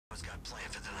Batman's got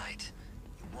planned for the night.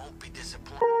 You won't be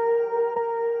disappointed.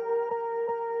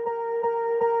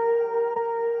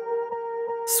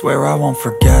 Swear I won't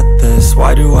forget this,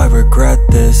 why do I regret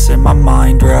this? In my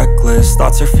mind reckless,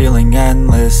 thoughts are feeling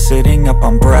endless. Sitting up,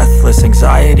 I'm breathless,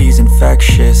 anxiety's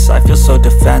infectious. I feel so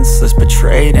defenseless,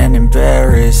 betrayed and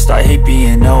embarrassed. I hate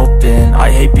being open, I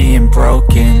hate being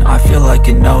broken. I feel like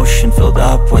an ocean, filled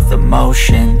up with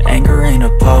emotion. Anger ain't a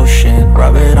potion,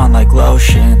 rub it on like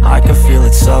lotion. I can feel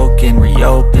it soaking,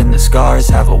 reopen, the scars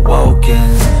have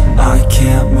awoken. I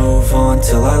can't move on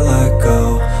till I let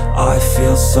go. I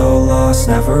feel so lost,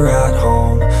 never at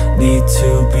home. Need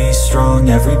to be strong,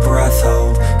 every breath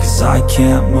hold. Cause I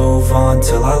can't move on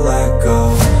till I let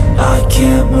go. I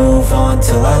can't move on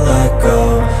till I let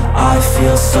go. I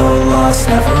feel so lost,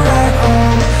 never at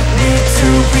home. Need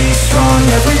to be strong,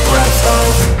 every breath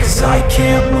hold. Cause I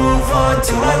can't move on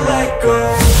till I let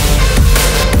go.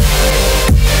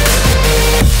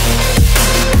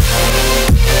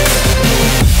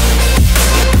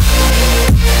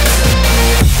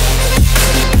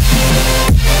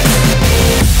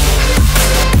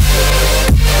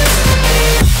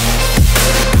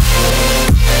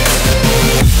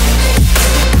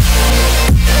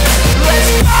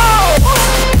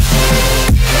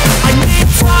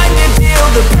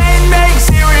 The pain makes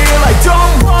it real, I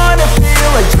don't wanna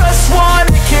feel, I just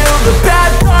wanna kill the bad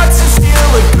thoughts and steal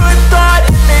a good thought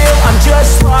and feel. I'm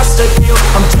just lost, I feel,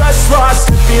 I'm just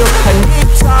lost, I feel. I need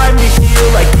time to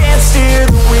heal, I can't steer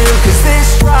the wheel. Cause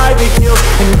this drive it kills,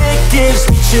 and it gives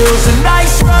me chills. A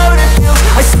nice road it feels,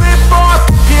 I slip off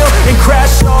and peel, and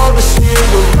crash all the steel.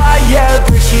 Will I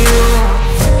ever heal?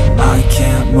 I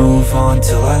can't move on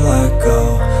till I let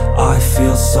go. I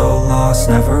feel so lost,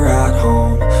 never at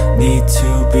home. Need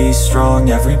to be strong,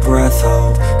 every breath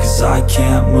hold. Cause I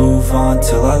can't move on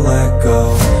till I let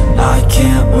go. I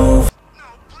can't move. No,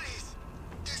 please.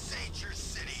 This ain't your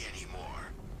city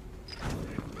anymore.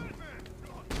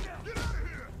 Get out of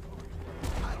here!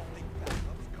 I don't think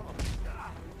backup's coming.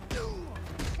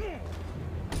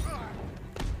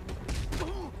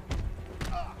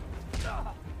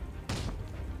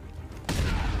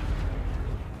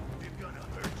 They're gonna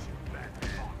hurt you,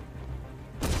 Batman.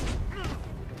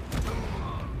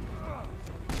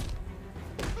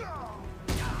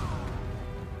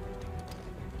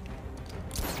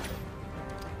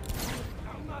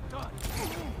 I'm not done.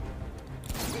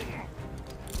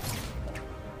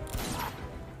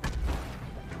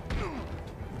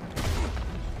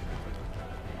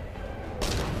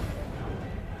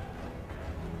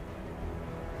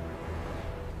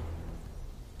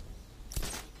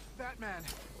 Batman,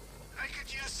 I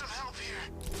could use some help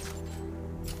here.